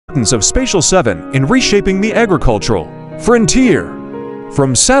importance of Spatial 7 in reshaping the agricultural frontier.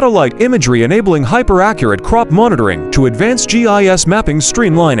 From satellite imagery enabling hyper-accurate crop monitoring to advanced GIS mapping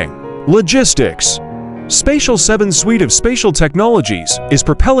streamlining logistics, Spatial 7's suite of spatial technologies is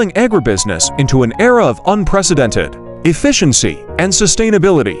propelling agribusiness into an era of unprecedented efficiency and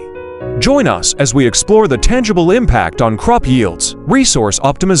sustainability. Join us as we explore the tangible impact on crop yields, resource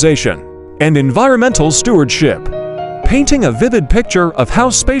optimization, and environmental stewardship, painting a vivid picture of how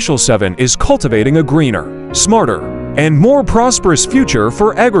Spatial 7 is cultivating a greener, smarter, and more prosperous future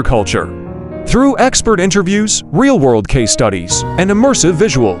for agriculture. Through expert interviews, real-world case studies, and immersive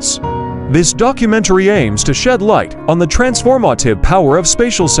visuals, this documentary aims to shed light on the transformative power of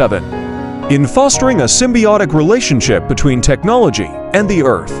Spatial 7 in fostering a symbiotic relationship between technology and the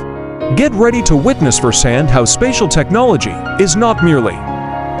Earth. Get ready to witness firsthand how spatial technology is not merely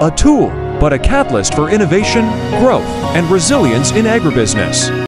a tool, but a catalyst for innovation, growth, and resilience in agribusiness.